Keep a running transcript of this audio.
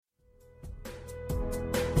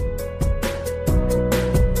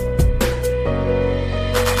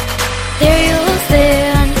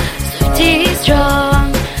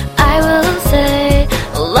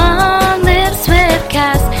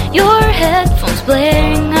phones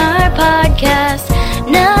blaring our podcast.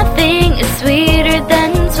 Nothing is sweeter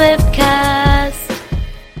than Swiftcast.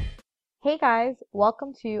 Hey guys,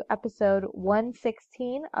 welcome to episode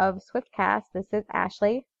 116 of Swiftcast. This is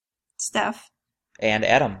Ashley. Steph. And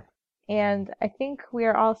Adam. And I think we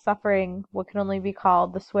are all suffering what can only be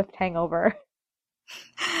called the Swift hangover.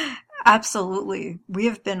 Absolutely. We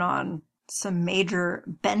have been on some major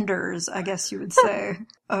benders, I guess you would say,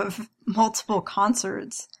 of multiple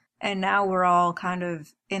concerts. And now we're all kind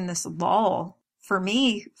of in this lull. For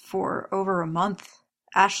me, for over a month.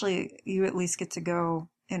 Ashley, you at least get to go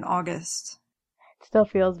in August. It still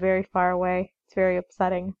feels very far away. It's very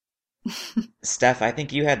upsetting. Steph, I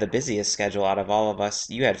think you had the busiest schedule out of all of us.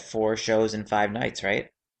 You had 4 shows in 5 nights,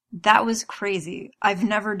 right? That was crazy. I've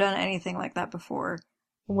never done anything like that before.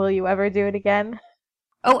 Will you ever do it again?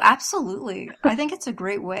 Oh, absolutely. I think it's a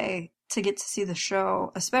great way to get to see the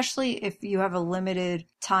show, especially if you have a limited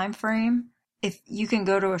time frame. If you can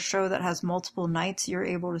go to a show that has multiple nights, you're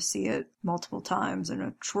able to see it multiple times in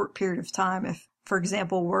a short period of time if, for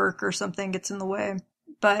example, work or something gets in the way.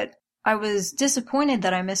 But I was disappointed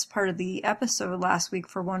that I missed part of the episode last week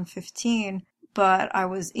for 115, but I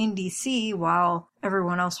was in DC while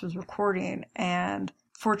everyone else was recording, and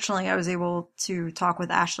fortunately I was able to talk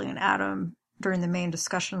with Ashley and Adam during the main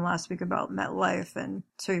discussion last week about MetLife, and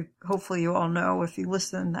so hopefully you all know, if you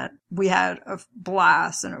listen, that we had a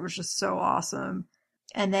blast and it was just so awesome.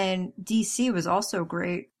 And then DC was also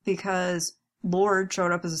great because Lorde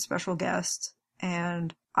showed up as a special guest,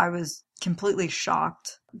 and I was completely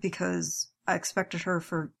shocked because I expected her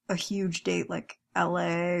for a huge date like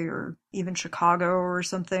LA or even Chicago or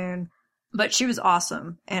something. But she was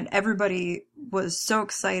awesome, and everybody was so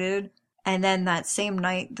excited. And then that same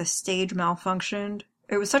night, the stage malfunctioned.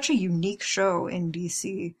 It was such a unique show in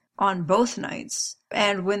DC on both nights.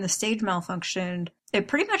 And when the stage malfunctioned, it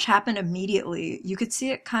pretty much happened immediately. You could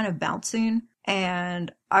see it kind of bouncing.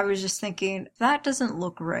 And I was just thinking, that doesn't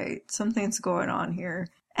look right. Something's going on here.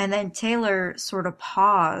 And then Taylor sort of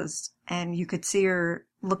paused, and you could see her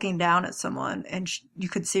looking down at someone, and you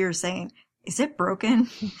could see her saying, "Is it broken?"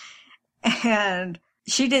 And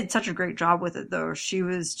she did such a great job with it, though. She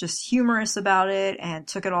was just humorous about it and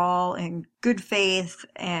took it all in good faith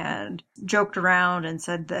and joked around and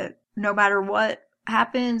said that no matter what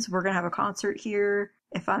happens, we're going to have a concert here.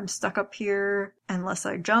 If I'm stuck up here, unless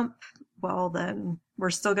I jump, well, then we're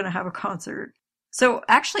still going to have a concert. So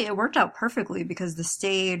actually it worked out perfectly because the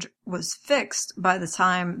stage was fixed by the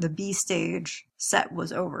time the B stage set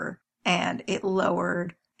was over, and it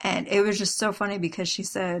lowered. And it was just so funny because she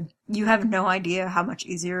said, "You have no idea how much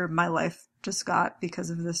easier my life just got because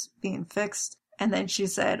of this being fixed." And then she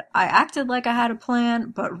said, "I acted like I had a plan,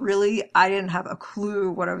 but really I didn't have a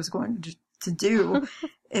clue what I was going to do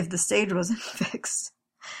if the stage wasn't fixed."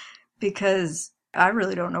 Because I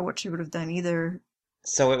really don't know what she would have done either.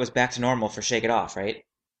 So it was back to normal for Shake It Off, right?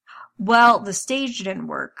 Well, the stage didn't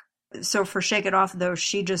work. So for Shake It Off, though,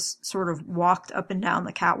 she just sort of walked up and down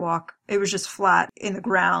the catwalk. It was just flat in the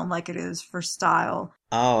ground like it is for Style.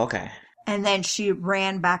 Oh, okay. And then she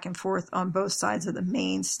ran back and forth on both sides of the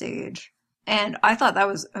main stage. And I thought that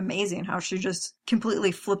was amazing how she just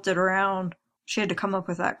completely flipped it around. She had to come up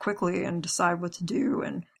with that quickly and decide what to do.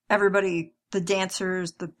 And everybody, the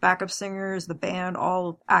dancers, the backup singers, the band,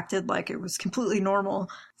 all acted like it was completely normal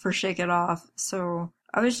for Shake It Off. So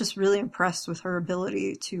I was just really impressed with her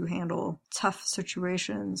ability to handle tough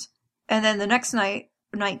situations. And then the next night,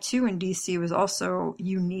 night 2 in DC was also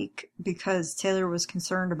unique because Taylor was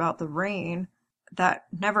concerned about the rain. That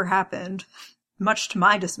never happened, much to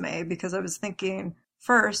my dismay, because I was thinking,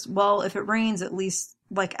 first, well, if it rains, at least,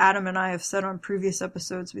 like Adam and I have said on previous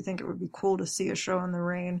episodes, we think it would be cool to see a show in the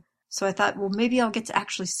rain. So I thought, well, maybe I'll get to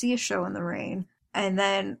actually see a show in the rain. And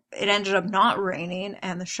then it ended up not raining,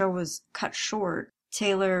 and the show was cut short.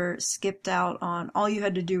 Taylor skipped out on All You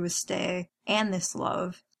Had to Do Was Stay and This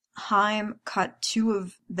Love. Haim cut 2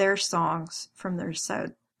 of their songs from their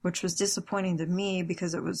set, which was disappointing to me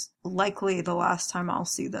because it was likely the last time I'll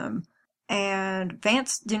see them. And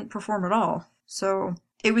Vance didn't perform at all. So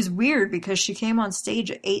it was weird because she came on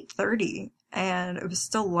stage at 8:30 and it was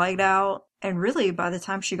still light out. And really, by the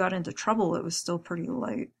time she got into Trouble, it was still pretty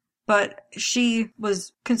light. But she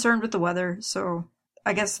was concerned with the weather, so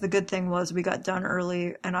I guess the good thing was we got done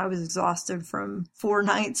early, and I was exhausted from 4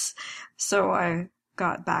 nights, so I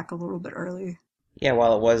got back a little bit early. Yeah,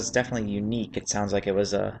 while it was definitely unique, it sounds like it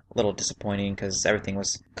was a little disappointing because everything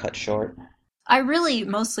was cut short. I really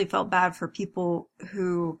mostly felt bad for people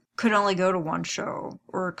who could only go to one show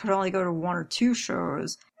or could only go to 1 or 2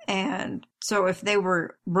 shows. And so if they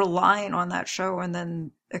were relying on that show and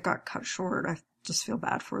then it got cut short, I just feel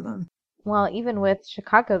bad for them. Well, even with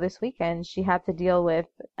Chicago this weekend, she had to deal with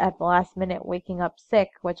at the last minute waking up sick,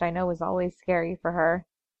 which I know is always scary for her.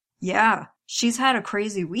 Yeah, she's had a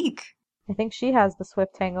crazy week. I think she has the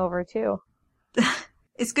Swift hangover too.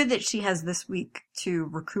 It's good that she has this week to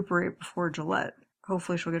recuperate before Gillette.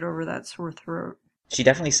 Hopefully she'll get over that sore throat. She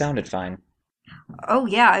definitely sounded fine. Oh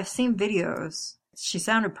yeah, I've seen videos. She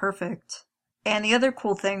sounded perfect. And the other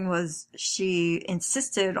cool thing was she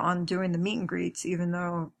insisted on doing the meet and greets even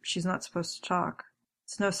though she's not supposed to talk.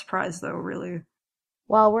 It's no surprise though, really.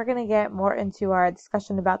 Well, we're going to get more into our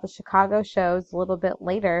discussion about the Chicago shows a little bit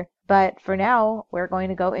later, but for now, we're going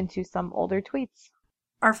to go into some older tweets.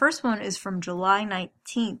 Our first one is from July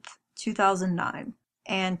 19th, 2009,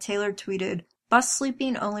 and Tayl tweeted, "Bus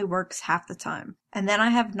sleeping only works half the time, and then I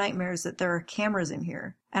have nightmares that there are cameras in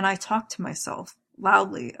here, and I talk to myself,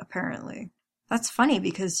 loudly, apparently." That's funny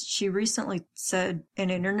because she recently said in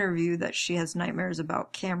an interview that she has nightmares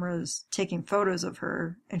about cameras taking photos of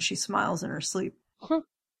her, and she smiles in her sleep.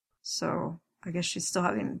 So I guess she's still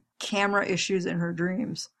having camera issues in her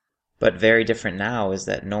dreams. But very different now is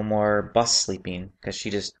that no more bus sleeping because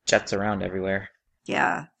she just jets around everywhere.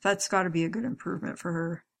 Yeah, that's got to be a good improvement for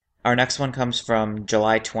her. Our next one comes from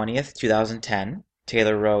July 20th, 2010.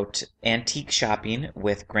 Tayl wrote, "Antique shopping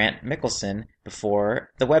with Grant Mickelson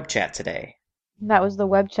before the web chat today." That was the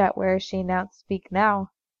web chat where she announced Speak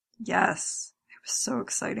Now. Yes, it was so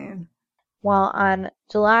exciting. Well, on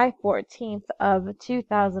July 14th of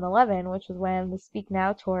 2011, which was when the Speak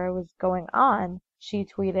Now tour was going on, she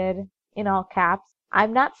tweeted, in all caps,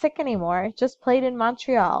 "I'm not sick anymore. Just played in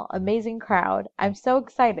Montreal. Amazing crowd. I'm so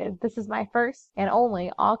excited. This is my first and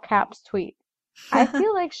only all caps tweet." I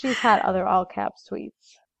feel like she's had other all caps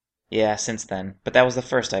tweets. Yeah, since then. But that was the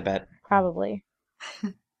first, I bet. Probably.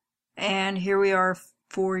 And here we are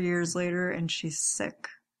 4 years later and she's sick.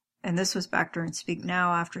 And this was back during Speak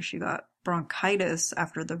Now after she got bronchitis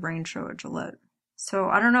after the rain show at Gillette. So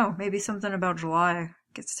I don't know, maybe something about July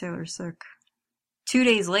gets Tayl sick. 2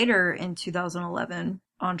 days later in 2011,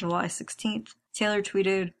 on July 16th, Tayl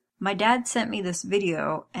tweeted, "My dad sent me this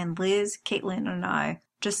video and Liz, Caitlin, and I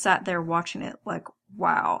just sat there watching it like,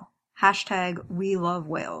 wow. Hashtag we love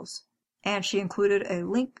whales." And she included a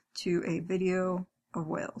link to a video of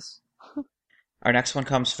whales. Our next one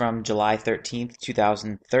comes from July 13th,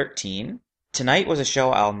 2013. "Tonight was a show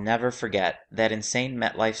I'll never forget. That insane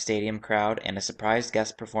MetLife Stadium crowd and a surprise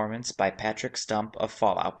guest performance by Patrick Stump of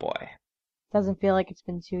Fall Out Boy." Doesn't feel like it's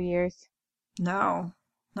been 2 years. No,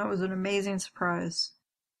 that was an amazing surprise.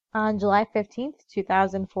 On July 15th,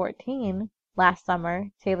 2014, last summer,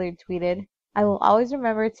 Tayl tweeted, "I will always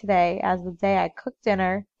remember today as the day I cooked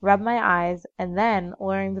dinner, rubbed my eyes, and then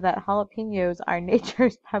learned that jalapenos are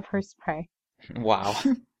nature's pepper spray." Wow.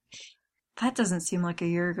 That doesn't seem like a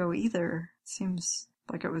year ago either. It seems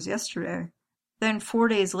like it was yesterday. Then 4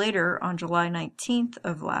 days later, on July 19th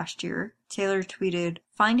of last year, Tayl tweeted,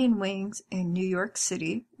 "Finding wings in New York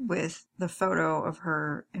City," with the photo of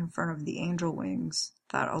her in front of the angel wings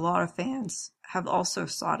that a lot of fans have also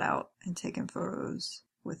sought out and taken photos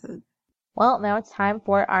with it. Well, now it's time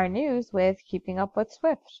for our news with Keeping Up with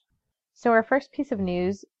Swift. So our first piece of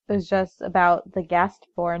news is just about the guest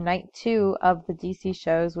for night 2 of the DC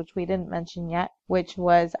shows, which we didn't mention yet, which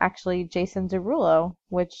was actually Jason Derulo,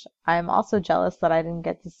 which I'm also jealous that I didn't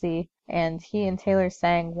get to see. And he and Tayl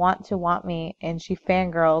sang "Want to Want Me," and she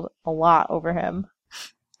fangirled a lot over him.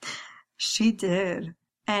 She did.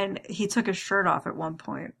 And he took his shirt off at one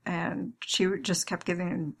point, and she just kept giving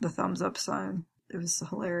him the thumbs up sign. It was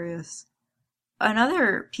hilarious.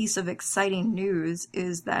 Another piece of exciting news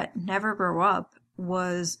is that Never Grow Up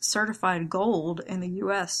was certified gold in the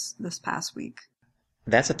US this past week.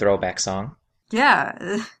 That's a throwback song.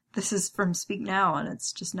 Yeah, this is from Speak Now, and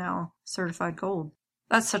it's just now certified gold.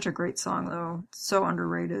 That's such a great song, though. It's so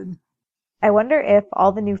underrated. I wonder if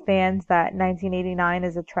all the new fans that 1989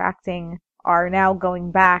 is attracting are now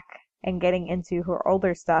going back and getting into her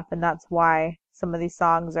older stuff, and that's why some of these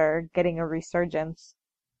songs are getting a resurgence.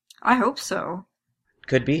 I hope so.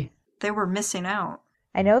 Could be. They were missing out.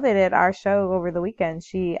 I know that at our show over the weekend,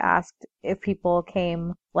 she asked if people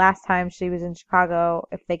came last time she was in Chicago,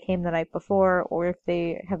 if they came the night before, or if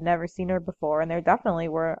they have never seen her before, and there definitely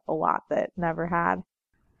were a lot that never had.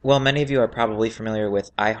 Well, many of you are probably familiar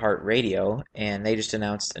with iHeartRadio, and they just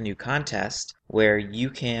announced a new contest where you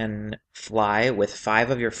can fly with 5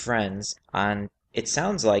 of your friends on, it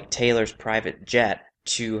sounds like, Taylor's private jet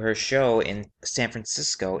to her show in San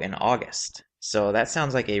Francisco in August. So that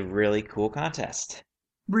sounds like a really cool contest.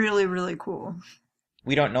 Really, really cool.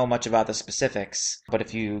 We don't know much about the specifics, but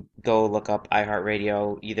if you go look up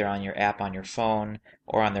iHeartRadio either on your app on your phone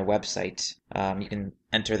or on their website, you can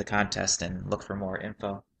enter the contest and look for more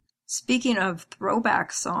info. Speaking of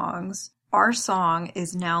throwback songs, our song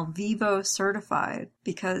is now Vevo certified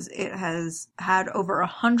because it has had over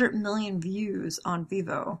 100 million views on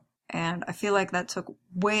Vevo. And I feel like that took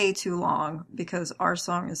way too long because our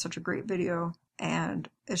song is such a great video and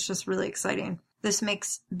it's just really exciting. This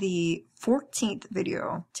makes the 14th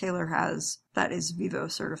video Taylor has that is Vevo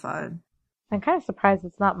certified. I'm kind of surprised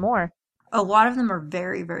it's not more. A lot of them are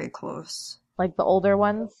very, very close. Like the older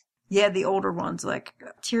ones? Yeah, the older ones, like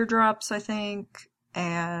Teardrops, I think,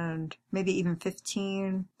 and maybe even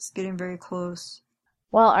 15. It's getting very close.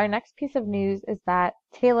 Well, our next piece of news is that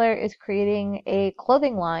Taylor is creating a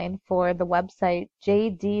clothing line for the website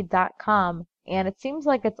JD.com, and it seems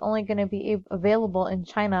like it's only going to be available in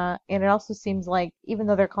China, and it also seems like, even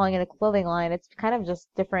though they're calling it a clothing line, it's kind of just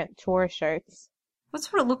different tour shirts.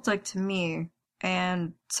 That's what it looked like to me.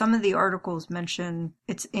 And some of the articles mention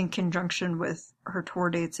it's in conjunction with her tour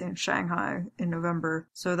dates in Shanghai in November,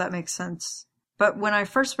 so that makes sense. But when I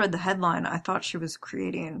first read the headline, I thought she was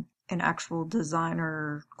creating an actual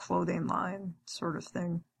designer clothing line sort of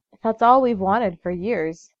thing. That's all we've wanted for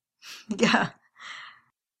years. Yeah.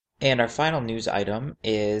 And our final news item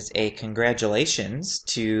is a congratulations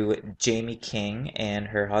to Jamie King and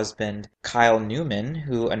her husband Kyle Newman,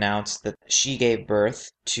 who announced that she gave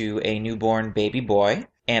birth to a newborn baby boy.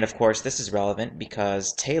 And of course, this is relevant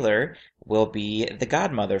because Taylor will be the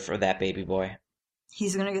godmother for that baby boy.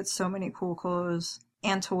 He's gonna get so many cool clothes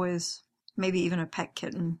and toys, maybe even a pet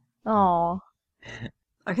kitten. Oh,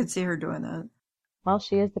 I could see her doing that. well,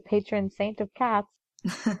 she is the patron saint of cats.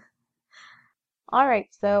 Alright,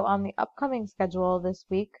 so on the upcoming schedule this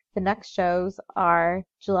week, the next shows are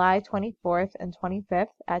July 24th and 25th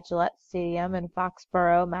at Gillette Stadium in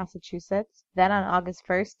Foxborough, Massachusetts. Then on August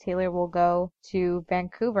 1st, Taylor will go to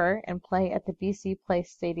Vancouver and play at the BC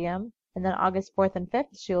Place Stadium. And then August 4th and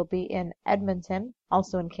 5th, she'll be in Edmonton,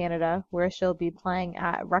 also in Canada, where she'll be playing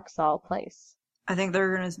at Rexall Place. I think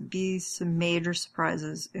there are going to be some major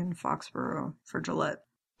surprises in Foxborough for Gillette.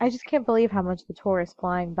 I just can't believe how much the tour is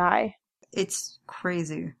flying by. It's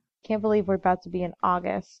crazy. Can't believe we're about to be in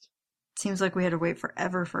August. Seems like we had to wait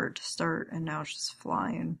forever for it to start, and now it's just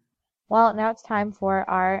flying. Well, now it's time for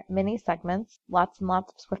our mini segments. Lots and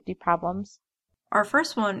lots of Swiftie problems. Our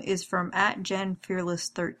first one is from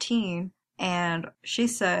 @JenFearless13, and she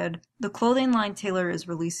said, the clothing line Taylor is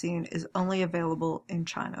releasing is only available in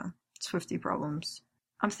China. Swiftie problems.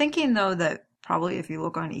 I'm thinking, though, that probably if you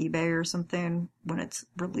look on eBay or something, when it's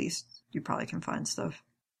released, you probably can find stuff.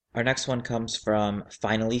 Our next one comes from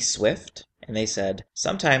Finally Swift, and they said,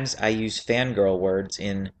 sometimes I use fangirl words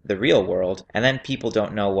in the real world, and then people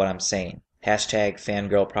don't know what I'm saying.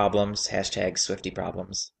 #fangirl problems, #Swiftie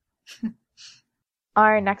problems.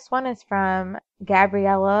 Our next one is from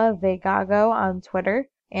Gabriela Vegago on Twitter,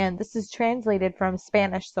 and this is translated from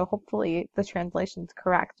Spanish, so hopefully the translation's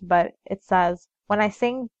correct, but it says, when I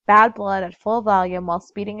sing Bad Blood at full volume while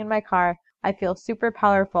speeding in my car, I feel super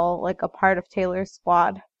powerful, like a part of Taylor's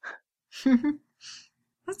squad. That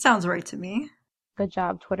sounds right to me. Good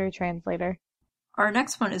job, Twitter translator. Our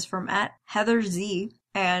next one is from @HeatherZ,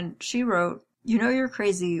 and she wrote, you know you're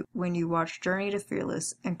crazy when you watch Journey to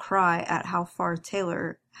Fearless and cry at how far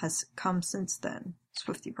Taylor has come since then.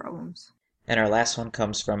 Swiftie problems. And our last one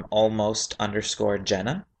comes from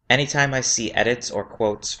almost_Jenna. Anytime I see edits or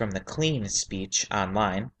quotes from the clean speech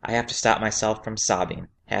online, I have to stop myself from sobbing.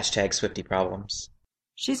 #Swiftie problems.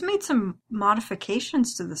 She's made some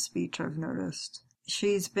modifications to the speech, I've noticed.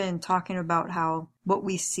 She's been talking about how what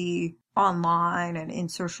we see online and in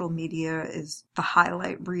social media is the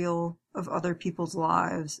highlight reel of other people's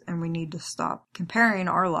lives, and we need to stop comparing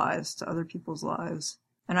our lives to other people's lives.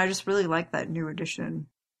 And I just really like that new addition.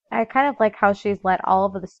 I kind of like how she's let all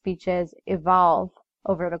of the speeches evolve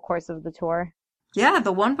over the course of the tour. Yeah,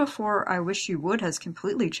 the one before I Wish You Would has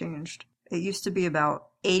completely changed. It used to be about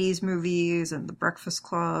 80s movies and The Breakfast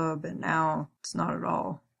Club, and now it's not at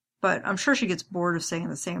all. But I'm sure she gets bored of saying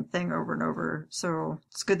the same thing over and over, so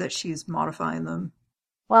it's good that she's modifying them.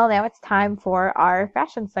 Well, now it's time for our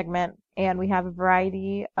fashion segment, and we have a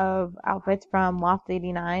variety of outfits from Loft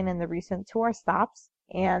 89 and the recent tour stops.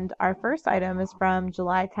 And our first item is from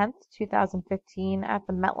July 10th, 2015 at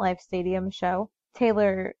the MetLife Stadium show.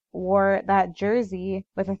 Taylor wore that jersey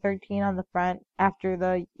with a 13 on the front after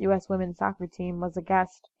the U.S. women's soccer team was a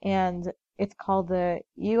guest, and it's called the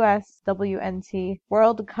USWNT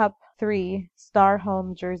World Cup 3 Star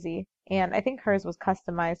Home Jersey. And I think hers was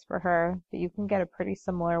customized for her, but you can get a pretty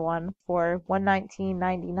similar one for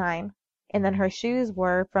 $119.99. And then her shoes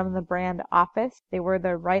were from the brand Office. They were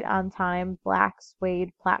the Right on Time black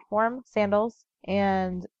suede platform sandals,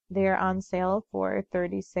 and they're on sale for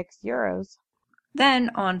 €36. Then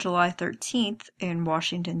on July 13th in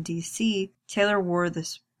Washington, D.C., Tayl wore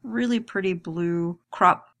this really pretty blue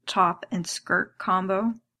crop top and skirt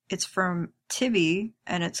combo. It's from Tibi,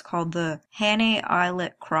 and it's called the Hanny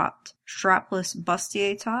Eyelet Cropped Strapless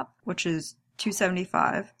Bustier Top, which is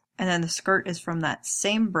 $275. And then the skirt is from that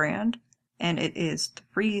same brand, and it is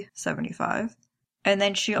 $375. And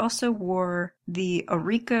then she also wore the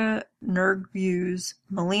Arika Nerguse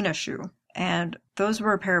Melina shoe. And those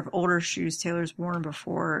were a pair of older shoes Taylor's worn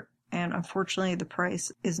before, and unfortunately the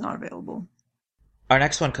price is not available. Our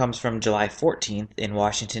next one comes from July 14th in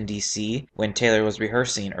Washington, D.C., when Tayl was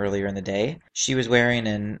rehearsing earlier in the day. She was wearing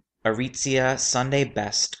an Aritzia Sunday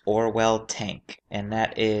Best Orwell tank, and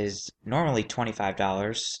that is normally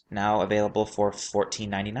 $25, now available for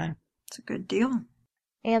 $14.99. It's a good deal.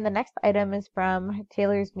 And the next item is from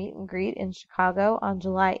Taylor's meet and greet in Chicago on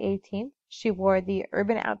July 18th. She wore the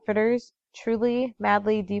Urban Outfitters Truly,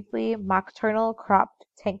 Madly, Deeply Nocturnal Cropped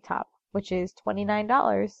Tank Top, which is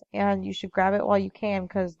 $29, and you should grab it while you can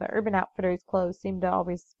because the Urban Outfitters clothes seem to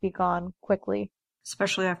always be gone quickly.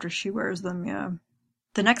 Especially after she wears them, yeah.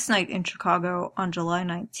 The next night in Chicago on July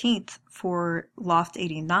 19th for Loft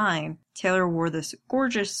 89, Tayl wore this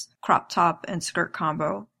gorgeous crop top and skirt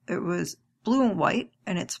combo. It was blue and white,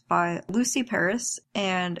 and it's by Lucy Paris,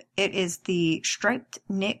 and it is the striped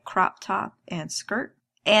knit crop top and skirt.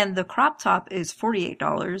 And the crop top is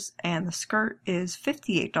 $48, and the skirt is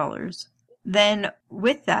 $58. Then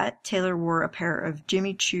with that, Tayl wore a pair of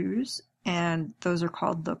Jimmy Choos, and those are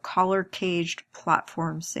called the collar-caged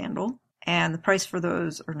platform sandal, and the price for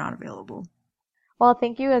those are not available. Well,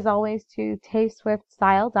 thank you as always to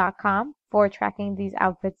tayswiftstyle.com for tracking these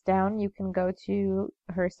outfits down. You can go to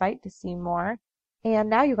her site to see more.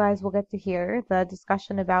 And now you guys will get to hear the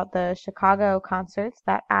discussion about the Chicago concerts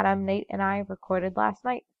that Adam, Nate, and I recorded last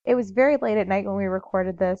night. It was very late at night when we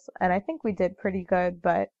recorded this, and I think we did pretty good,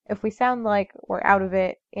 but if we sound like we're out of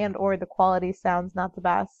it and or the quality sounds not the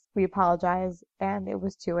best, we apologize, and it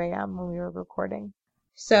was 2 a.m. when we were recording.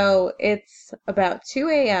 So it's about 2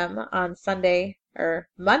 a.m. on Sunday, or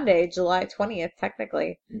Monday, July 20th,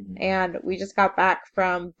 technically. And we just got back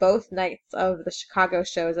from both nights of the Chicago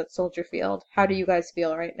shows at Soldier Field. How do you guys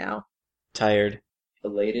feel right now? Tired.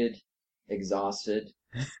 Elated, exhausted,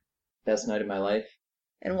 best night of my life.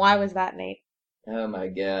 And why was that, Nate? Oh my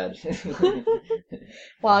god.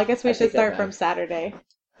 Well, I guess we I should take that start back. from Saturday.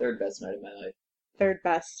 Third best night of my life. Third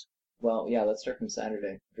best. Well, yeah, let's start from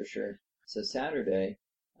Saturday, for sure. So Saturday,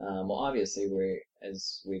 well, obviously,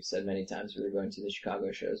 as we've said many times, we were going to the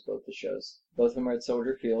Chicago shows, both the shows. Both of them are at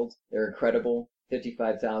Soldier Field. They're incredible.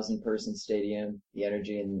 55,000 person stadium. The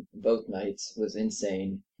energy in both nights was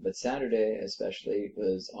insane. But Saturday especially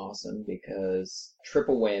was awesome because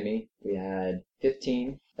triple whammy. We had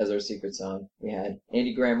 15 as our secret song. We had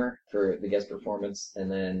Andy Grammer for the guest performance.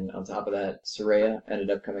 And then on top of that, Soraya ended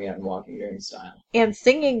up coming out and walking during style. And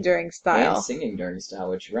singing during style. And singing during style,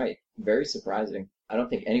 which, right, very surprising. I don't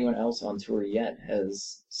think anyone else on tour yet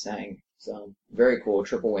has sang. So, very cool.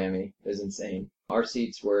 Triple whammy. It was insane. Our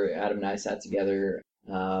seats were, Adam and I sat together.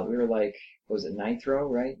 We were like, what was it, 9th row,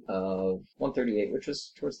 right? Of 138, which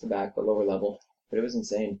was towards the back, but lower level. But it was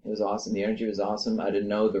insane. It was awesome. The energy was awesome. I didn't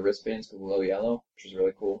know the wristbands could glow yellow, which was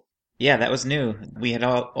really cool. Yeah, that was new. We had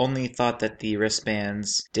only thought that the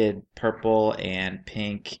wristbands did purple and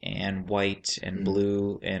pink and white and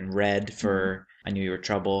blue and red for I Knew You Were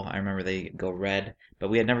Trouble. I remember they go red, but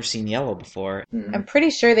we had never seen yellow before. I'm pretty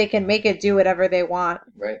sure they can make it do whatever they want.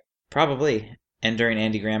 Right. Probably. And during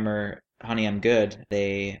Andy Grammer, Honey, I'm Good,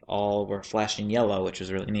 they all were flashing yellow, which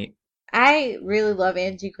was really neat. I really love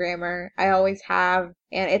Andy Grammer. I always have.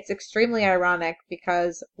 And it's extremely ironic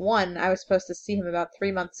because, one, I was supposed to see him about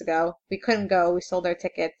 3 months ago. We couldn't go. We sold our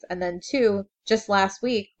tickets. And then two, just last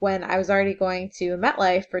week when I was already going to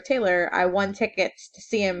MetLife for Tayl, I won tickets to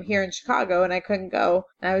see him here in Chicago and I couldn't go.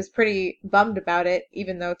 And I was pretty bummed about it,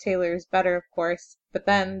 even though Taylor's better, of course. But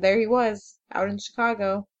then there he was, out in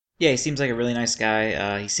Chicago. Yeah, he seems like a really nice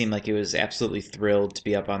guy. He seemed like he was absolutely thrilled to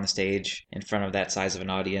be up on the stage in front of that size of an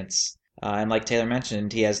audience. And like Tayl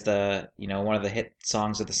mentioned, he has one of the hit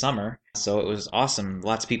songs of the summer. So it was awesome.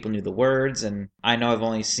 Lots of people knew the words. And I know I've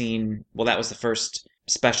only seen, that was the first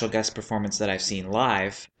special guest performance that I've seen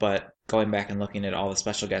live. But going back and looking at all the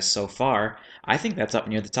special guests so far, I think that's up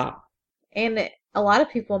near the top. And a lot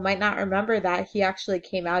of people might not remember that he actually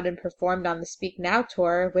came out and performed on the Speak Now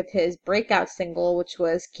tour with his breakout single, which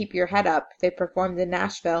was Keep Your Head Up. They performed in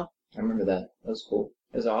Nashville. I remember that. That was cool.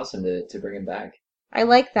 It was awesome to bring him back. I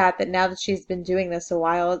like that now that she's been doing this a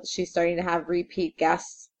while, she's starting to have repeat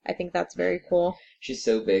guests. I think that's very cool. She's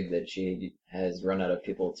so big that she has run out of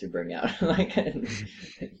people to bring out.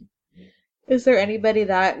 Is there anybody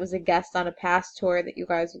that was a guest on a past tour that you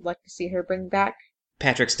guys would like to see her bring back?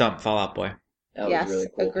 Patrick Stump, Fall Out Boy. That Yes, was really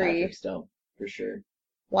cool. agree. Patrick Stump, for sure.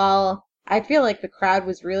 Well, I feel like the crowd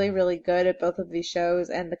was really, really good at both of these shows,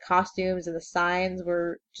 and the costumes and the signs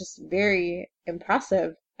were just very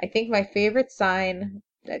impressive. I think my favorite sign,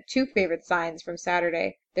 two favorite signs from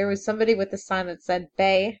Saturday, there was somebody with a sign that said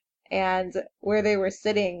Bay, and where they were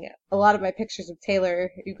sitting, a lot of my pictures of Taylor,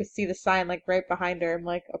 you could see the sign like right behind her. I'm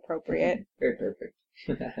like, appropriate. Very perfect.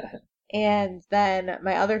 And then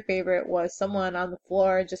my other favorite was someone on the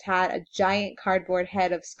floor just had a giant cardboard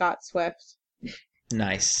head of Scott Swift.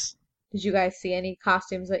 Nice. Did you guys see any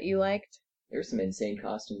costumes that you liked? There were some insane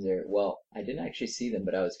costumes there. Well, I didn't actually see them,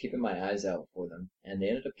 but I was keeping my eyes out for them. And they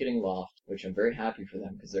ended up getting loft, which I'm very happy for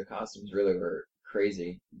them because their costumes really were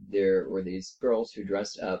crazy. There were these girls who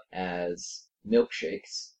dressed up as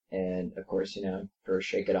milkshakes. And of course, for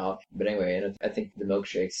Shake It Off. But anyway, and I think the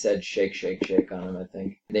milkshakes said shake, shake, shake on them, I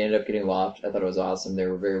think. They ended up getting loft. I thought it was awesome. They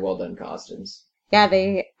were very well done costumes. Yeah,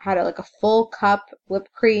 they had like a full cup,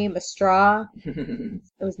 whipped cream, a straw. It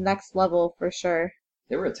was next level for sure.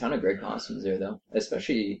 There were a ton of great costumes there, though,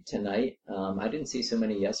 especially tonight. I didn't see so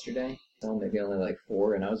many yesterday, so maybe only like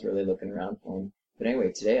 4, and I was really looking around for them. But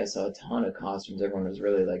anyway, today I saw a ton of costumes. Everyone was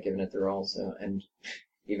really like giving it their all, and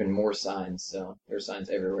even more signs. So there were signs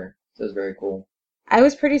everywhere. So it was very cool. I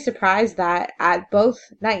was pretty surprised that at both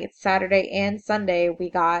nights, Saturday and Sunday, we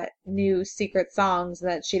got new secret songs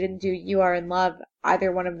that she didn't do You Are in Love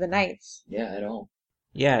either one of the nights. Yeah, at all.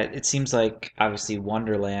 Yeah, it seems like obviously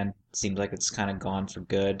Wonderland seems like it's kind of gone for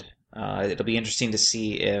good. It'll be interesting to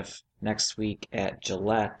see if next week at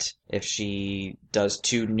Gillette, if she does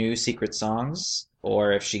 2 new secret songs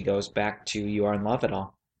or if she goes back to You Are in Love at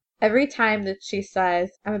all. Every time that she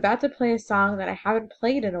says, I'm about to play a song that I haven't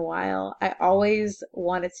played in a while, I always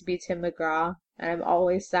want it to be Tim McGraw, and I'm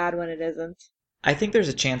always sad when it isn't. I think there's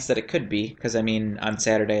a chance that it could be, because I mean, on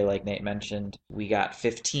Saturday, like Nate mentioned, we got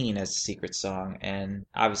 15 as a secret song, and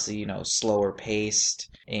obviously, slower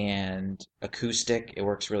paced and acoustic, it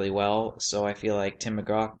works really well. So I feel like Tim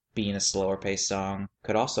McGraw being a slower paced song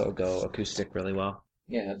could also go acoustic really well.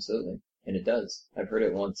 Yeah, absolutely. And it does. I've heard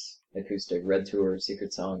it once. Acoustic, Red Tour,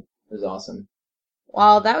 secret song. It was awesome.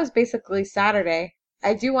 Well, that was basically Saturday.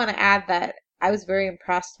 I do want to add that I was very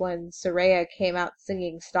impressed when Soraya came out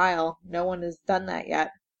singing Style. No one has done that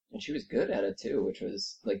yet. And she was good at it too, which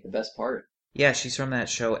was like the best part. Yeah, she's from that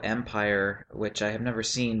show Empire, which I have never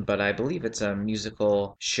seen, but I believe it's a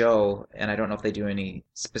musical show, and I don't know if they do any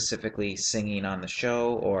specifically singing on the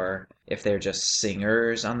show or if they're just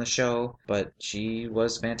singers on the show, but she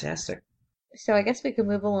was fantastic. So I guess we could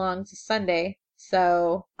move along to Sunday.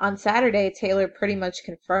 So on Saturday, Taylor pretty much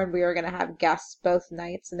confirmed we were going to have guests both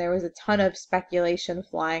nights, and there was a ton of speculation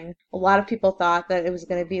flying. A lot of people thought that it was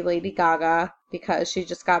going to be Lady Gaga because she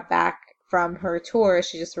just got back from her tour.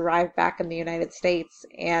 She just arrived back in the United States,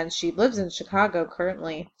 and she lives in Chicago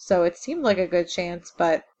currently. So it seemed like a good chance,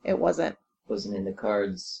 but it wasn't. Wasn't in the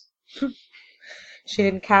cards. She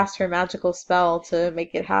didn't cast her magical spell to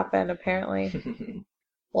make it happen, apparently.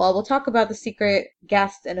 Well, we'll talk about the secret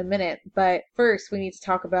guest in a minute, but first we need to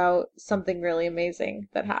talk about something really amazing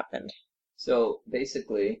that happened. So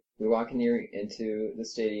basically, we walk into the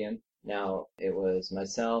stadium. Now, it was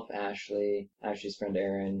myself, Ashley's friend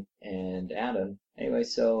Aaron, and Adam. Anyway,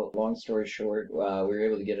 so long story short, we were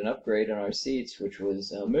able to get an upgrade on our seats, which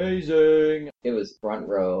was amazing. It was front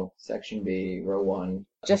row, section B, row 1.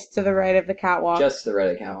 Just to the right of the catwalk. Just to the right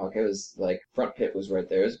of the catwalk. It was like, front pit was right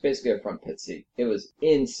there. It was basically a front pit seat. It was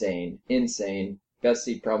insane. Best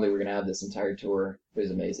seat probably we're going to have this entire tour. It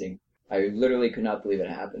was amazing. I literally could not believe it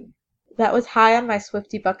happened. That was high on my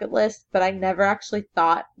Swiftie bucket list, but I never actually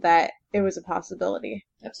thought that it was a possibility.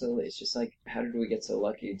 Absolutely. It's just like, how did we get so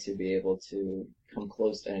lucky to be able to come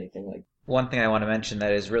close to anything like that? One thing I want to mention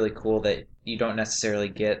that is really cool that you don't necessarily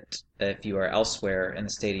get if you are elsewhere in the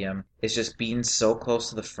stadium is just being so close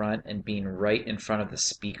to the front and being right in front of the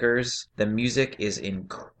speakers. The music is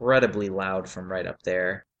incredibly loud from right up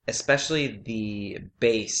there, especially the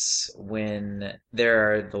bass when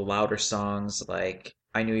there are the louder songs like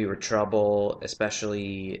I Knew You Were Trouble,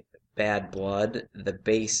 especially Bad Blood. The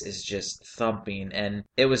bass is just thumping, and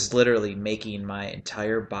it was literally making my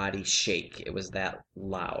entire body shake. It was that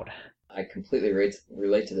loud. I completely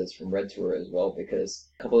relate to this from Red Tour as well, because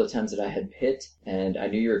a couple of times that I had pit and I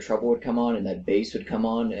knew Your Trouble would come on and that bass would come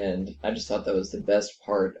on, and I just thought that was the best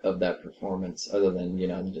part of that performance, other than,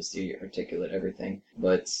 just the articulate everything,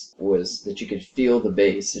 but was that you could feel the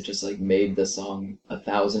bass. It just like made the song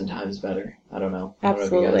 1,000 times better. I don't know.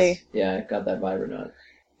 Absolutely. I don't know if you guys, got that vibe or not.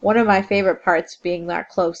 One of my favorite parts being that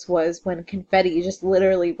close was when confetti just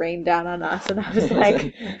literally rained down on us, and I was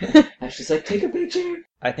like... Ash was like, take a picture!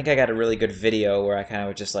 I think I got a really good video where I kind of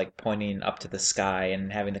was just like pointing up to the sky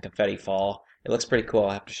and having the confetti fall. It looks pretty cool.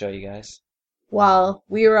 I'll have to show you guys. Well,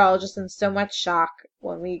 we were all just in so much shock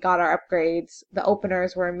when we got our upgrades. The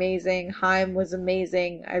openers were amazing. Haim was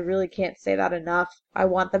amazing. I really can't say that enough. I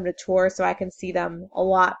want them to tour so I can see them a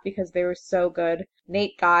lot because they were so good.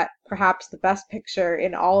 Nate got perhaps the best picture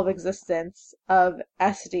in all of existence of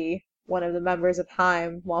Esty, one of the members of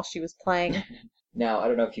Haim, while she was playing. Now, I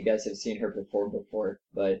don't know if you guys have seen her perform before,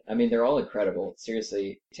 but I mean, they're all incredible.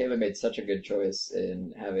 Seriously, Taylor made such a good choice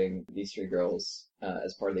in having these three girls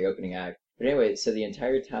as part of the opening act. But anyway, so the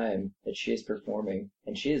entire time that she is performing,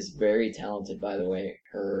 and she is very talented, by the way,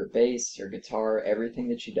 her bass, her guitar, everything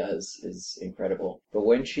that she does is incredible. But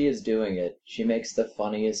when she is doing it, she makes the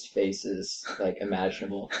funniest faces, like,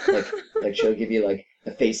 imaginable. Like she'll give you, like,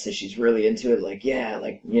 a face that she's really into it, like, yeah,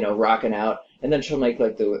 like, rocking out. And then she'll make,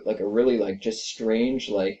 like, a really, like, just strange,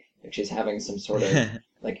 like she's having some sort of,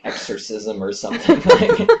 like, exorcism or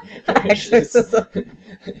something. Exorcism.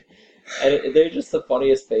 And they're just the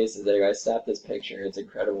funniest faces. Anyway, I snapped this picture. It's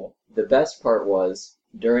incredible. The best part was,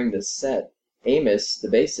 during this set, Amos, the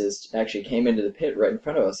bassist, actually came into the pit right in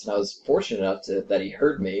front of us, and I was fortunate enough that he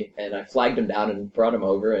heard me, and I flagged him down and brought him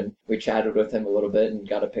over, and we chatted with him a little bit and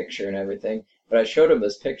got a picture and everything. But I showed him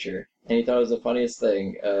this picture, and he thought it was the funniest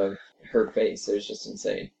thing of her face. It was just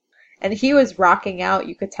insane. And he was rocking out.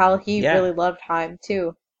 You could tell he really loved Haim,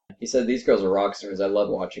 too. He said, these girls are rock stars. I love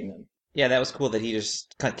watching them. Yeah, that was cool that he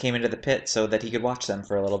just came into the pit so that he could watch them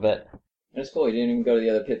for a little bit. It was cool. He didn't even go to the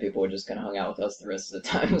other pit people. He just kind of hung out with us the rest of the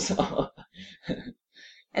time. So.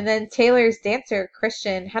 And then Taylor's dancer,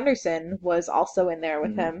 Christian Henderson, was also in there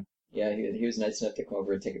with him. Yeah, he was nice enough to come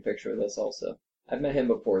over and take a picture with us also. I've met him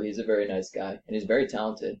before. He's a very nice guy, and he's very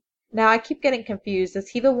talented. Now, I keep getting confused. Is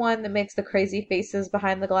he the one that makes the crazy faces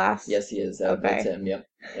behind the glass? Yes, he is. That's him, yep.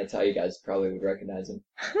 That's how you guys probably would recognize him.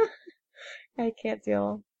 I can't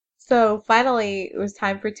deal. So finally, it was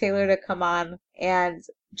time for Taylor to come on and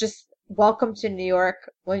just welcome to New York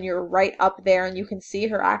when you're right up there and you can see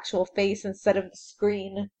her actual face instead of the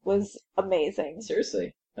screen was amazing.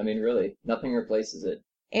 Seriously. I mean, really, nothing replaces it.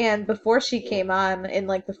 And before she came on, in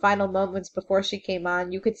like the final moments before she came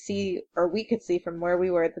on, you could see, or we could see from where we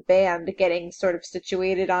were at the band, getting sort of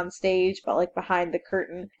situated on stage, but like behind the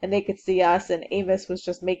curtain, and they could see us, and Amos was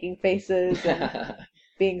just making faces and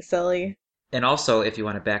being silly. And also, if you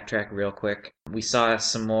want to backtrack real quick, we saw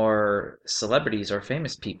some more celebrities or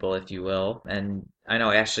famous people, if you will. And I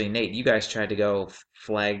know, Ashley and Nate, you guys tried to go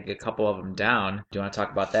flag a couple of them down. Do you want to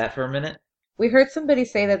talk about that for a minute? We heard somebody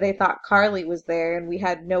say that they thought Carly was there, and we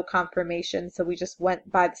had no confirmation, so we just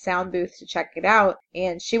went by the sound booth to check it out,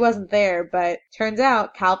 and she wasn't there, but turns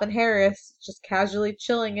out Calvin Harris just casually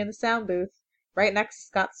chilling in the sound booth right next to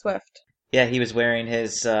Scott Swift. Yeah, he was wearing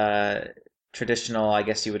his traditional, I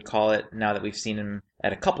guess you would call it, now that we've seen him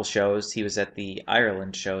at a couple shows. He was at the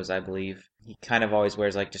Ireland shows, I believe. He kind of always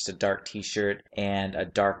wears like just a dark t-shirt and a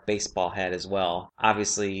dark baseball hat as well.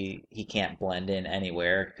 Obviously, he can't blend in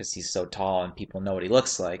anywhere because he's so tall and people know what he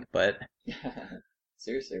looks like, but...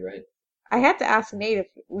 Seriously, right? I had to ask Nate if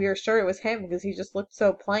we were sure it was him because he just looked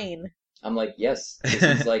so plain. I'm like, yes,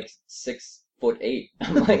 he's like 6'8".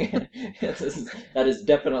 I'm like, that is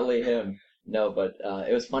definitely him. No, but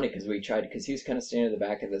it was funny because we tried, because he was kind of standing in the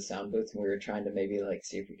back of the sound booth, and we were trying to maybe like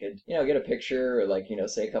see if we could, get a picture or like,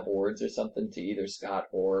 say a couple words or something to either Scott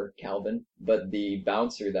or Calvin. But the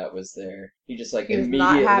bouncer that was there, he just like immediately,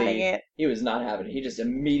 not having it. He was not having it. He just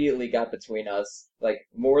immediately got between us, like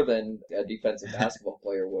more than a defensive basketball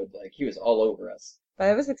player would. Like he was all over us. But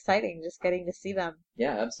it was exciting just getting to see them.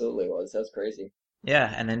 Yeah, absolutely it was. That was crazy.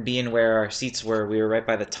 Yeah, and then being where our seats were, we were right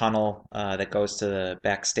by the tunnel that goes to the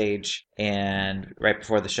backstage. And right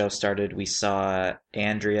before the show started, we saw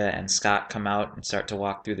Andrea and Scott come out and start to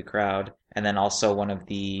walk through the crowd. And then also one of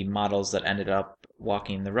the models that ended up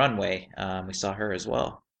walking the runway, we saw her as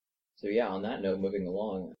well. So yeah, on that note, moving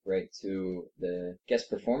along right to the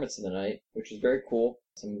guest performance of the night, which was very cool.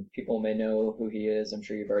 Some people may know who he is. I'm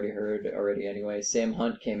sure you've already heard anyway. Sam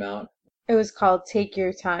Hunt came out. It was called Take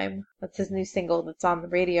Your Time. That's his new single that's on the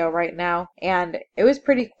radio right now. And it was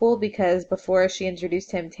pretty cool because before she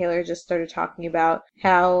introduced him, Taylor just started talking about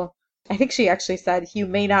how I think she actually said, "You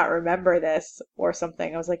may not remember this," or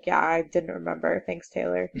something. I was like, "Yeah, I didn't remember. Thanks,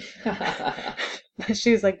 Taylor."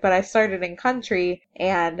 She was like, "But I started in country,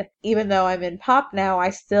 and even though I'm in pop now, I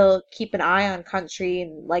still keep an eye on country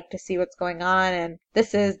and like to see what's going on. And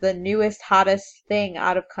this is the newest, hottest thing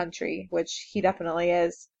out of country," which he definitely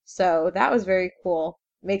is. So that was very cool.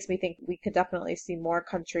 Makes me think we could definitely see more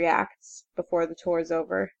country acts before the tour is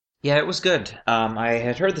over. Yeah, it was good. I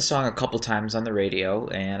had heard the song a couple times on the radio,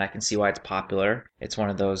 and I can see why it's popular. It's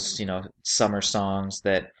one of those, summer songs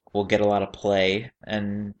that will get a lot of play,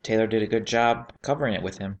 and Taylor did a good job covering it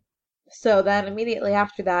with him. So then immediately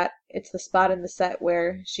after that, it's the spot in the set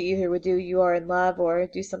where she either would do You Are in Love or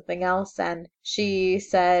do something else. And she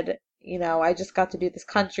said, "I just got to do this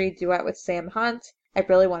country duet with Sam Hunt. I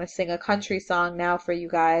really want to sing a country song now for you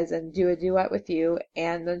guys and do a duet with you."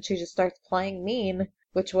 And then she just starts playing Mean,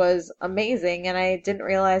 which was amazing. And I didn't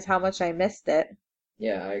realize how much I missed it.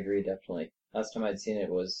 Yeah, I agree, definitely. Last time I'd seen it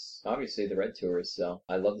was obviously the Red Tour, so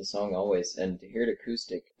I love the song always, and to hear it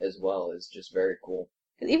acoustic as well is just very cool.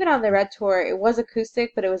 Even on the Red Tour, it was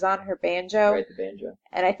acoustic, but it was on her banjo. Right, the banjo.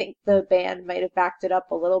 And I think the band might have backed it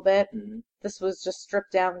up a little bit. Mm-hmm. This was just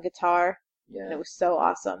stripped down guitar, Yeah, and it was so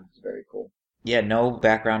awesome. it's very cool. Yeah, no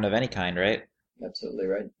background of any kind, right? Absolutely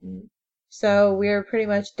right. Mm-hmm. So we were pretty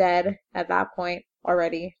much dead at that point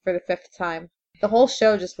already for the 5th time. The whole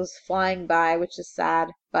show just was flying by, which is sad.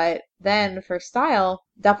 But then for style,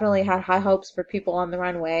 definitely had high hopes for people on the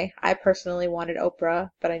runway. I personally wanted Oprah,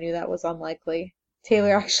 but I knew that was unlikely.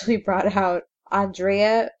 Taylor actually brought out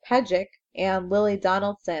Andrea Pejic and Lily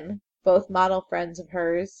Donaldson, both model friends of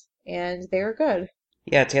hers, and they were good.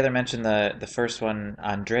 Yeah, Taylor mentioned the first one,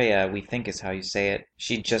 Andrea, we think is how you say it.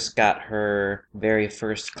 She just got her very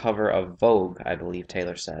first cover of Vogue, I believe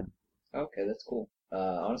Taylor said. Okay, that's cool.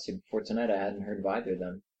 Honestly, before tonight I hadn't heard of either of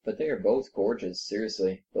them. But they are both gorgeous,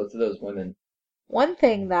 seriously. Both of those women. One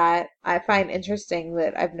thing that I find interesting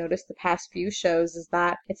that I've noticed the past few shows is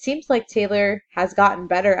that it seems like Taylor has gotten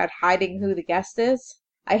better at hiding who the guest is.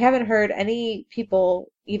 I haven't heard any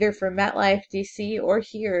people, either from MetLife, DC, or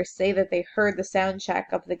here, say that they heard the sound check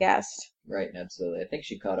of the guest. Right, absolutely. I think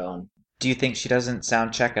she caught on. Do you think she doesn't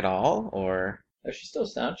sound check at all, or? Oh, she still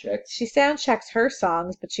sound checked. She sound checks her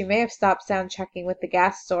songs, but she may have stopped sound checking with the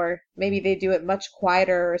guests, or maybe they do it much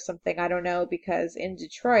quieter or something. I don't know, because in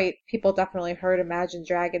Detroit, people definitely heard Imagine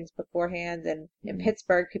Dragons beforehand, and in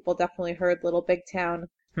Pittsburgh, people definitely heard Little Big Town.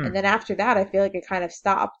 And then after that, I feel like it kind of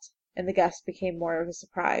stopped, and the guests became more of a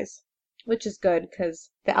surprise, which is good, because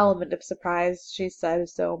the element of surprise, she said,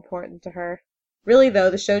 is so important to her. Really, though,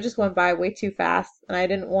 the show just went by way too fast, and I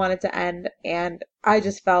didn't want it to end, and I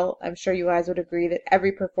just felt, I'm sure you guys would agree, that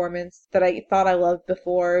every performance that I thought I loved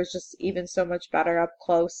before was just even so much better up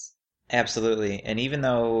close. Absolutely. And even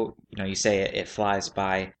though, you say it flies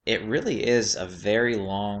by, it really is a very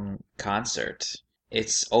long concert.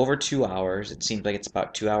 It's over 2 hours. It seems like it's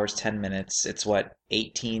about 2 hours, 10 minutes. It's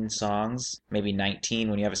 18 songs, maybe 19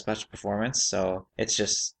 when you have a special performance. So it's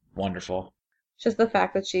just wonderful. Just the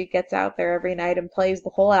fact that she gets out there every night and plays the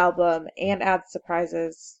whole album and adds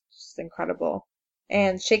surprises, just incredible.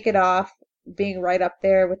 And Shake It Off, being right up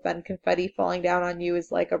there with then confetti falling down on you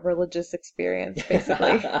is like a religious experience,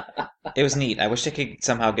 basically. It was neat. I wish they could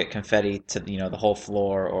somehow get confetti to, the whole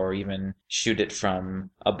floor, or even shoot it from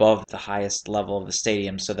above the highest level of the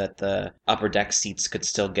stadium so that the upper deck seats could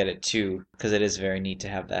still get it too, because it is very neat to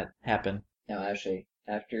have that happen. Now, Ashley,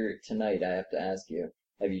 after tonight, I have to ask you,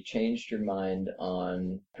 have you changed your mind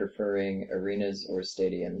on preferring arenas or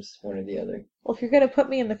stadiums, one or the other? Well, if you're going to put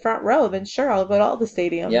me in the front row, then sure, I'll go to all the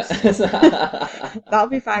stadiums. Yeah. I'll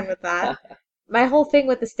be fine with that. My whole thing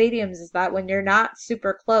with the stadiums is that when you're not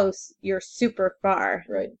super close, you're super far.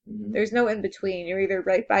 Right. Mm-hmm. There's no in between. You're either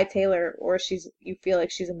right by Taylor or you feel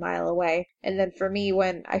like she's a mile away. And then for me,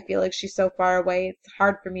 when I feel like she's so far away, it's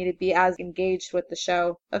hard for me to be as engaged with the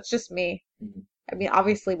show. That's just me. Mm-hmm. I mean,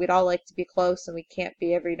 obviously we'd all like to be close and we can't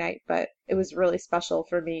be every night, but it was really special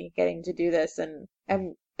for me getting to do this, and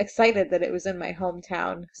I'm excited that it was in my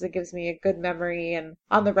hometown because it gives me a good memory. And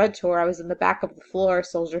on the Red Tour, I was in the back of the floor,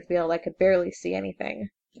 Soldier Field. I could barely see anything.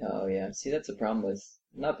 Oh, yeah. See, that's the problem with,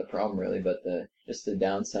 not the problem really, but just the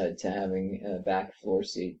downside to having a back floor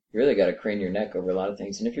seat. You really got to crane your neck over a lot of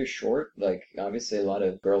things. And if you're short, like obviously a lot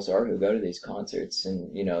of girls are who go to these concerts,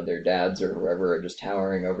 and, their dads or whoever are just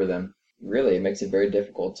towering over them. Really, it makes it very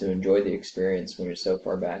difficult to enjoy the experience when you're so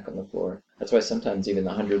far back on the floor. That's why sometimes even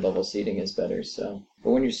the 100-level seating is better.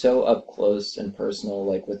 But when you're so up close and personal,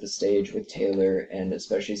 like with the stage with Taylor, and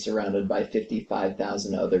especially surrounded by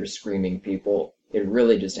 55,000 other screaming people, it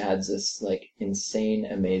really just adds this insane,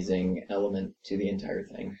 amazing element to the entire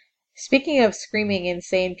thing. Speaking of screaming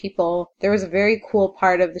insane people, there was a very cool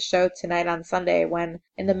part of the show tonight on Sunday when,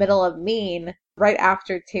 in the middle of Mean, right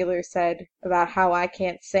after Taylor said about how I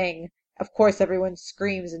can't sing, of course everyone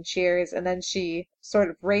screams and cheers, and then she sort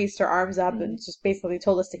of raised her arms up and just basically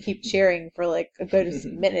told us to keep cheering for like a good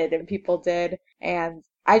minute, and people did. And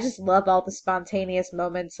I just love all the spontaneous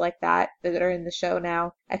moments like that are in the show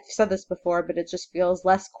now. I've said this before, but it just feels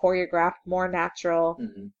less choreographed, more natural.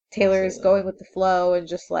 Taylor's going with the flow and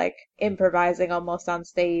just like improvising almost on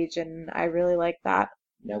stage, and I really like that.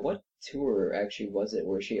 Now, what tour actually was it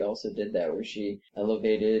where she also did that, where she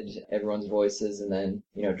elevated everyone's voices and then,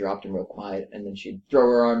 dropped them real quiet, and then she'd throw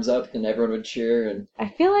her arms up and everyone would cheer? And I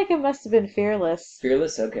feel like it must have been Fearless.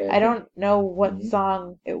 Fearless? Okay. I don't know what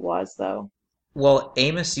song it was, though. Well,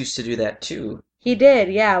 Amos used to do that too. He did,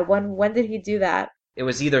 yeah. When did he do that? It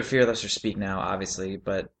was either Fearless or Speak Now, obviously,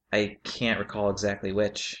 but I can't recall exactly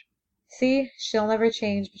which. See, she'll never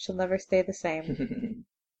change, but she'll never stay the same.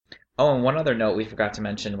 Oh, and one other note we forgot to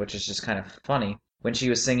mention, which is just kind of funny. When she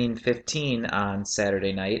was singing 15 on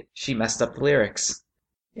Saturday night, she messed up the lyrics.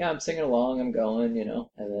 Yeah, I'm singing along, I'm going, and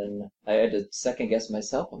then I had to second guess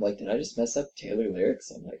myself. I'm like, did I just mess up Taylor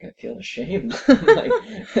lyrics? I'm like, I feel ashamed.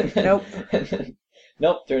 Nope.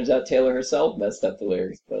 Nope, turns out Taylor herself messed up the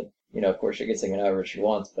lyrics, but, of course she can sing it however she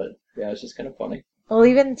wants, but yeah, it's just kind of funny. Well,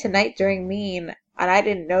 even tonight during Mean, and I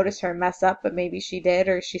didn't notice her mess up, but maybe she did,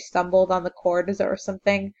 or she stumbled on the chords or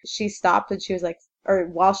something. She stopped and she was like, or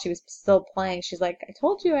while she was still playing, she's like, I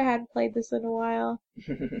told you I hadn't played this in a while.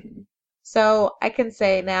 So I can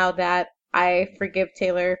say now that I forgive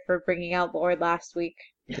Taylor for bringing out Lord last week.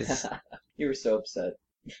 You were so upset.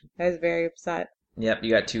 I was very upset. Yep,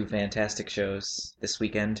 you got 2 fantastic shows this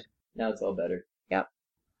weekend. Now it's all better. Yep.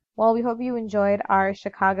 Well, we hope you enjoyed our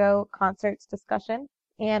Chicago concerts discussion.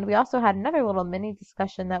 And we also had another little mini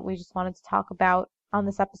discussion that we just wanted to talk about on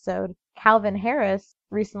this episode. Calvin Harris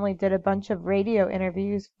recently did a bunch of radio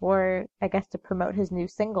interviews for, I guess, to promote his new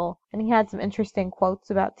single. And he had some interesting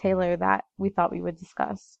quotes about Taylor that we thought we would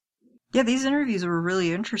discuss. Yeah, these interviews were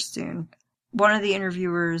really interesting. One of the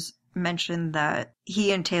interviewers mentioned that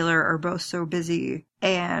he and Taylor are both so busy,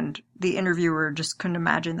 and the interviewer just couldn't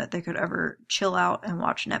imagine that they could ever chill out and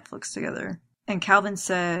watch Netflix together. And Calvin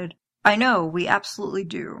said, I know, we absolutely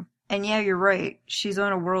do. And yeah, you're right. She's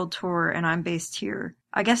on a world tour and I'm based here.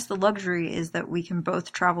 I guess the luxury is that we can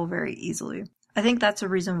both travel very easily. I think that's a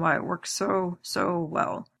reason why it works so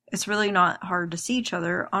well. It's really not hard to see each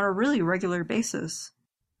other on a really regular basis.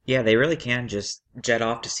 Yeah, they really can just jet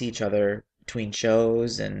off to see each other between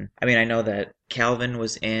shows. And I mean, I know that Calvin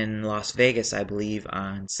was in Las Vegas, I believe,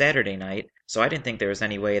 on Saturday night, so I didn't think there was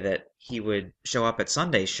any way that he would show up at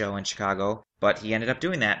Sunday's show in Chicago, but he ended up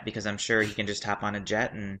doing that because I'm sure he can just hop on a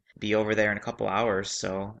jet and be over there in a couple hours,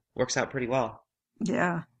 so it works out pretty well.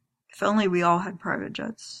 Yeah, if only we all had private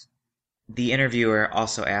jets. The interviewer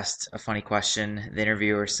also asked a funny question. The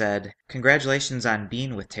interviewer said, "Congratulations on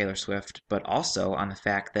being with Taylor Swift, but also on the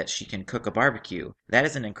fact that she can cook a barbecue. That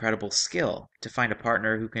is an incredible skill. To find a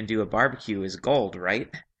partner who can do a barbecue is gold, right?"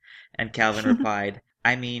 And Calvin replied,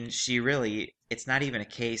 I mean, it's not even a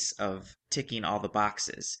case of ticking all the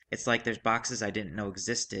boxes. It's like there's boxes I didn't know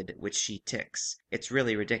existed, which she ticks. It's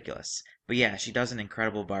really ridiculous. But yeah, she does an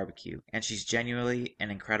incredible barbecue, and she's genuinely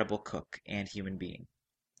an incredible cook and human being.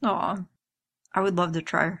 Aw, I would love to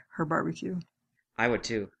try her barbecue. I would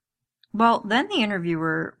too. Well, then the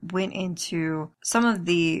interviewer went into some of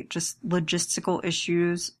the just logistical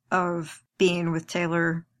issues of being with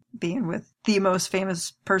Taylor, being with the most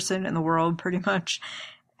famous person in the world, pretty much.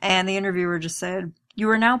 And the interviewer just said, "You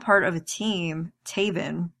are now part of a team,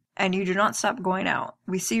 Taven, and you do not stop going out.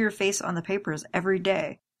 We see your face on the papers every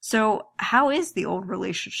day. So how is the old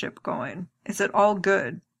relationship going? Is it all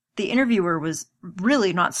good?" The interviewer was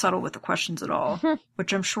really not subtle with the questions at all,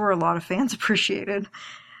 which I'm sure a lot of fans appreciated.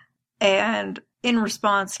 And in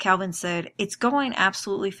response, Calvin said, "It's going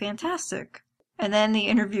absolutely fantastic." And then the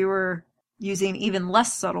interviewer, using even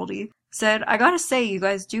less subtlety, said, "I gotta say, you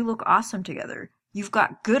guys do look awesome together. You've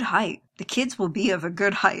got good height. The kids will be of a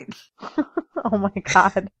good height." Oh my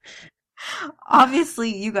God.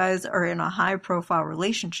 Obviously, you guys are in a high-profile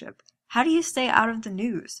relationship. How do you stay out of the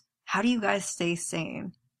news? How do you guys stay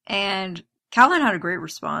sane? And Calvin had a great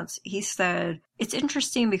response. He said, "It's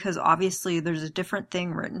interesting because obviously there's a different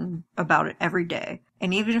thing written about it every day.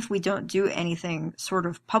 And even if we don't do anything sort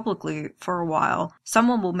of publicly for a while,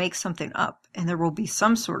 someone will make something up and there will be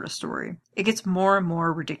some sort of story. It gets more and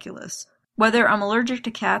more ridiculous. Whether I'm allergic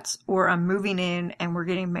to cats or I'm moving in and we're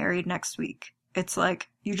getting married next week. It's like,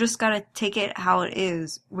 you just gotta take it how it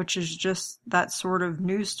is," which is just that sort of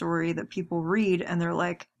news story that people read and they're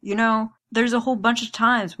like, There's a whole bunch of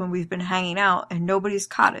times when we've been hanging out and nobody's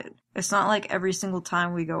caught it. It's not like every single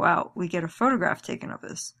time we go out, we get a photograph taken of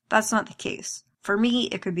us. That's not the case. For me,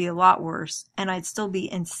 it could be a lot worse, and I'd still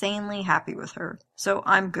be insanely happy with her. So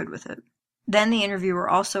I'm good with it. Then the interviewer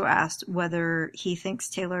also asked whether he thinks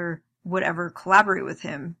Taylor would ever collaborate with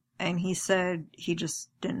him, and he said he just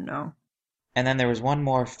didn't know. And then there was one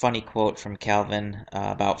more funny quote from Calvin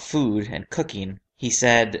about food and cooking. He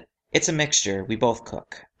said, "It's a mixture. We both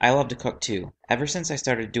cook. I love to cook too. Ever since I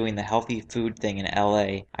started doing the healthy food thing in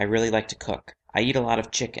LA, I really like to cook. I eat a lot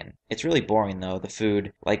of chicken. It's really boring though, the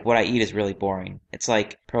food. Like what I eat is really boring. It's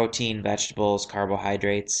like protein, vegetables,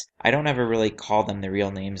 carbohydrates. I don't ever really call them the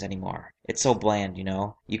real names anymore. It's so bland, you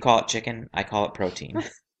know? You call it chicken, I call it protein."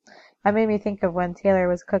 That made me think of when Taylor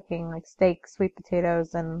was cooking like steak, sweet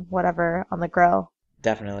potatoes, and whatever on the grill.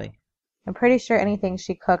 Definitely. I'm pretty sure anything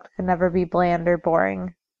she cooked could never be bland or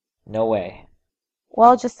boring. No way.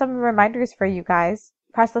 Well, just some reminders for you guys.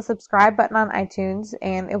 Press the subscribe button on iTunes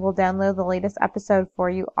and it will download the latest episode for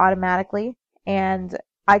you automatically. And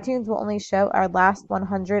iTunes will only show our last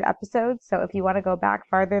 100 episodes, so if you want to go back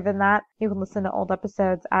farther than that, you can listen to old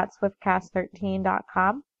episodes at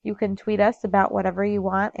swiftcast13.com. You can tweet us about whatever you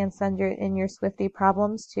want and send in your Swiftie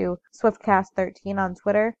problems to swiftcast13 on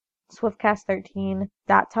Twitter,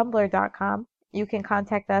 swiftcast13.tumblr.com. You can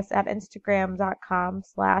contact us at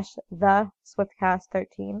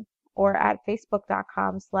instagram.com/theswiftcast13 or at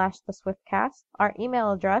facebook.com/theswiftcast. Our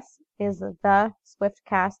email address is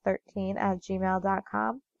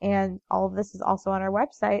theswiftcast13@gmail.com, and all of this is also on our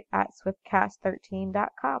website at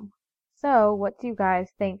swiftcast13.com. So, what do you guys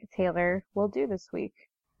think Taylor will do this week?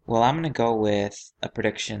 Well, I'm going to go with a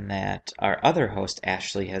prediction that our other host,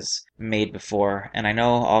 Ashley, has made before. And I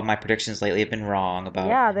know all of my predictions lately have been wrong about...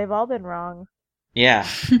 Yeah, they've all been wrong. Yeah,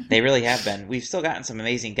 they really have been. We've still gotten some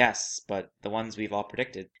amazing guests, but the ones we've all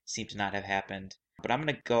predicted seem to not have happened. But I'm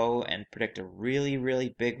going to go and predict a really,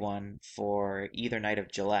 really big one for either night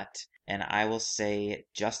of Gillette. And I will say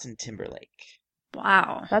Justin Timberlake.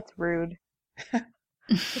 Wow. That's rude.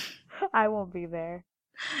 I won't be there.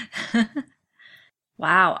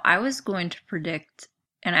 Wow, I was going to predict,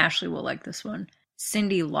 and Ashley will like this one,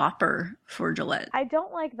 Cyndi Lauper for Gillette. I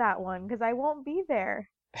don't like that one because I won't be there.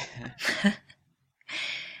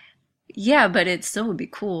 Yeah, but it still would be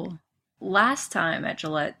cool. Last time at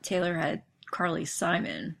Gillette, Taylor had Carly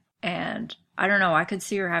Simon, and I don't know, I could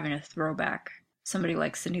see her having a throwback. Somebody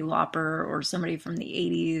like Cyndi Lauper or somebody from the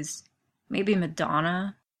 80s. Maybe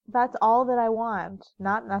Madonna. That's all that I want.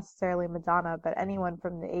 Not necessarily Madonna, but anyone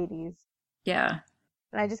from the 80s. Yeah.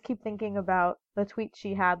 And I just keep thinking about the tweet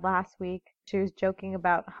she had last week. She was joking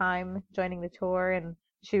about Haim joining the tour, and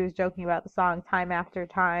she was joking about the song Time After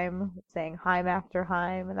Time, saying Haim after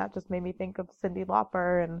Haim, and that just made me think of Cyndi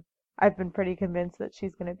Lauper, and I've been pretty convinced that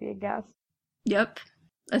she's going to be a guest. Yep.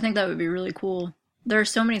 I think that would be really cool. There are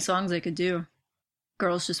so many songs they could do.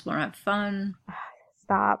 Girls Just Want to Have Fun.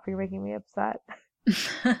 Stop, you're making me upset.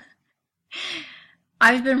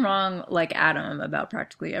 I've been wrong like Adam about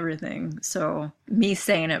practically everything, so me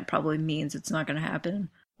saying it probably means it's not going to happen.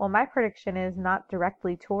 Well, my prediction is not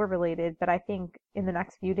directly tour related, but I think in the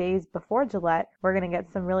next few days before Gillette, we're going to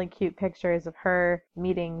get some really cute pictures of her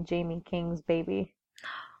meeting Jamie King's baby.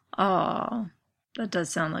 Oh, that does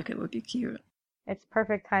sound like it would be cute. It's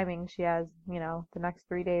perfect timing. She has, the next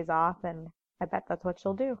 3 days off, and I bet that's what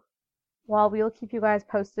she'll do. Well, we will keep you guys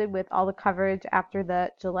posted with all the coverage after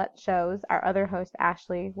the Gillette shows. Our other host,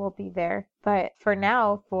 Ashley, will be there. But for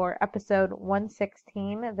now, for episode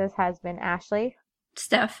 116, this has been Ashley,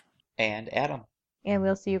 Steph, and Adam. And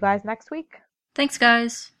we'll see you guys next week. Thanks,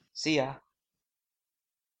 guys. See ya.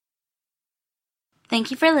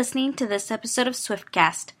 Thank you for listening to this episode of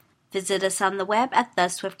Swiftcast. Visit us on the web at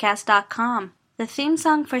theswiftcast.com. The theme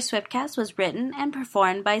song for Swiftcast was written and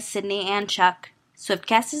performed by Sydney and Chuck.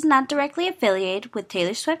 Swiftcast is not directly affiliated with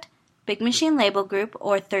Taylor Swift, Big Machine Label Group,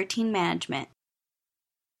 or 13 Management.